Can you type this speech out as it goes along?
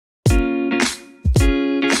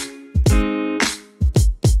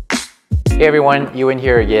Hey everyone, Ewan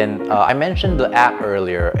here again. I mentioned the app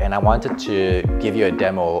earlier and I wanted to give you a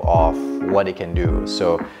demo of what it can do.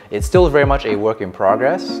 So it's still very much a work in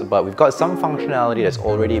progress, but we've got some functionality that's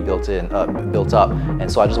already built up,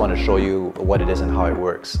 and so I just want to show you what it is and how it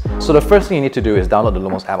works. So the first thing you need to do is download the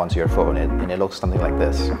Lumos app onto your phone, and it looks something like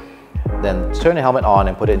this. Then turn the helmet on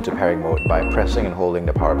and put it into pairing mode by pressing and holding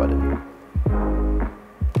the power button.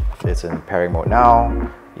 It's in pairing mode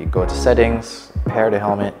now. You go to settings, pair the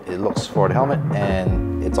helmet, it looks for the helmet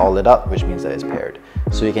and it's all lit up, which means that it's paired.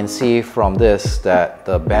 So you can see from this that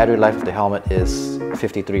the battery life of the helmet is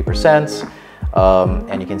 53%,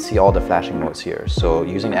 and you can see all the flashing modes here. So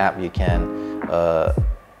using the app you can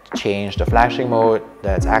change the flashing mode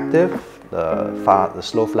that's active, the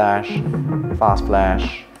slow flash, fast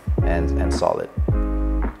flash, and solid.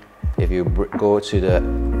 If you go to the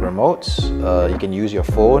remote, you can use your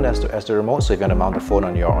phone as the remote. So if you want to mount the phone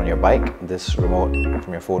on your bike, this remote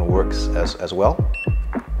from your phone works as well.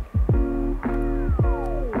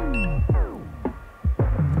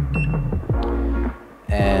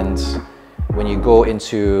 And when you go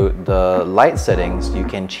into the light settings, you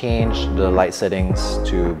can change the light settings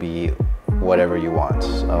to be whatever you want.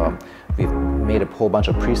 We've made a whole bunch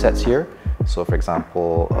of presets here. So for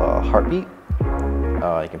example, heartbeat.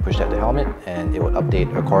 You can push that to helmet and it will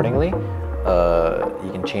update accordingly.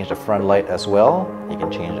 You can change the front light as well. You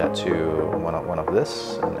can change that to one of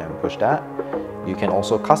this and push that. You can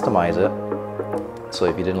also customize it. So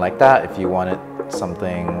if you didn't like that, if you wanted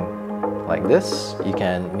something like this, you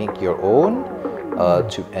can make your own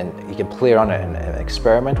and you can play around and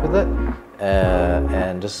experiment with it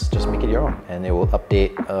and just make it your own, and it will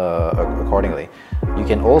update accordingly. You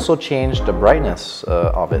can also change the brightness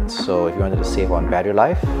of it. So if you wanted to save on battery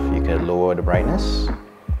life, you can lower the brightness,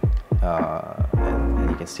 and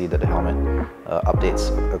you can see that the helmet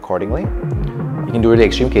updates accordingly. You can do really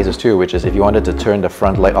extreme cases too, which is if you wanted to turn the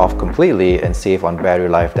front light off completely and save on battery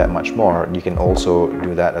life that much more, you can also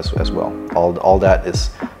do that as well. All that is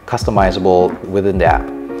customizable within the app.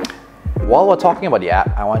 While we're talking about the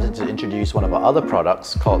app, I wanted to introduce one of our other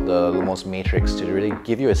products called the Lumos Matrix to really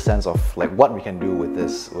give you a sense of like what we can do with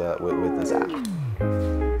this app.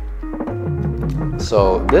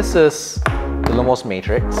 So this is the Lumos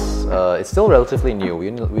Matrix. It's still relatively new. We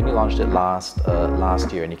only launched it last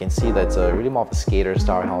year, and you can see that it's really more of a skater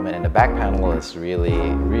style helmet, and the back panel is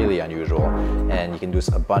really unusual, and you can do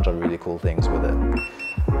a bunch of really cool things with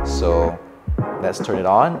it. So let's turn it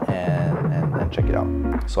on and check it out.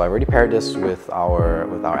 So I already paired this with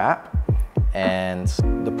our app, and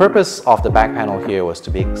the purpose of the back panel here was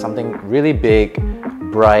to make something really big,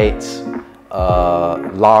 bright,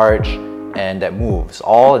 large, and that moves,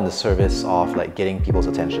 all in the service of like getting people's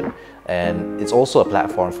attention. And it's also a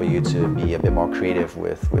platform for you to be a bit more creative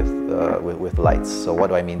with lights. So what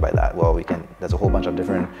do I mean by that? Well, there's a whole bunch of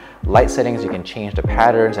different light settings. You can change the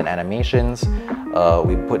patterns and animations.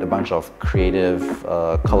 We put a bunch of creative,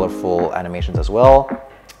 colorful animations as well.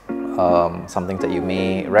 Some things that you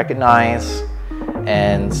may recognize.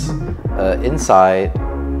 And inside,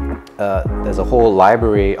 there's a whole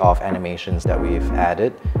library of animations that we've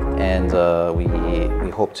added, and we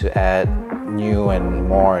hope to add new and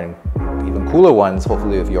more and even cooler ones,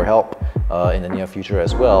 hopefully with your help, in the near future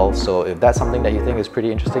as well. So if that's something that you think is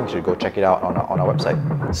pretty interesting, you should go check it out on our website.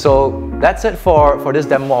 So that's it for this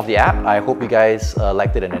demo of the app. I hope you guys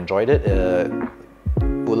liked it and enjoyed it.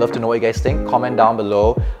 We'd love to know what you guys think. Comment down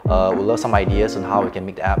below. We'd love some ideas on how we can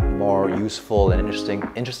make the app more useful and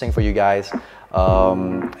interesting for you guys.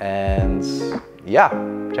 And yeah,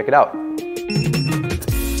 check it out.